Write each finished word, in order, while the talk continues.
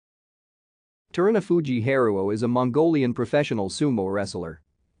Terunofuji Haruo is a Mongolian professional sumo wrestler.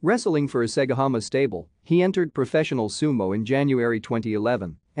 Wrestling for Isegahama stable, he entered professional sumo in January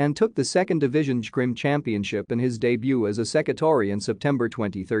 2011 and took the 2nd Division Jkrim Championship in his debut as a sekitori in September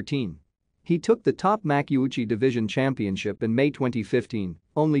 2013. He took the top makuuchi division championship in May 2015,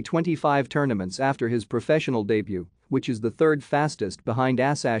 only 25 tournaments after his professional debut, which is the third fastest behind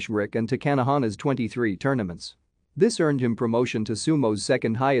Asashōryū and Takanohana's 23 tournaments. This earned him promotion to sumo's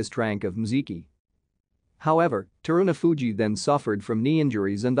second highest rank of ōzeki. However, Terunofuji then suffered from knee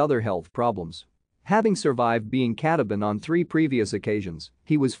injuries and other health problems. Having survived being kataban on 3 previous occasions,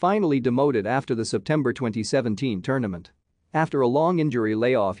 he was finally demoted after the September 2017 tournament. After a long injury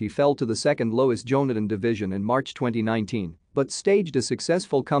layoff, he fell to the second lowest Jonadan division in March 2019, but staged a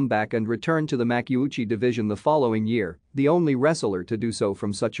successful comeback and returned to the makuuchi division the following year, the only wrestler to do so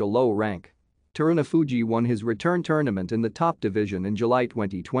from such a low rank. Terunofuji won his return tournament in the top division in July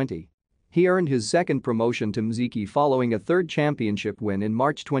 2020. He earned his second promotion to ōzeki following a third championship win in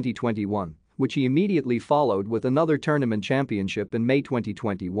March 2021, which he immediately followed with another tournament championship in May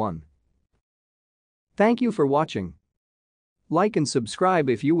 2021. Thank you for watching. Like and subscribe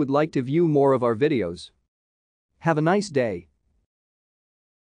if you would like to view more of our videos. Have a nice day.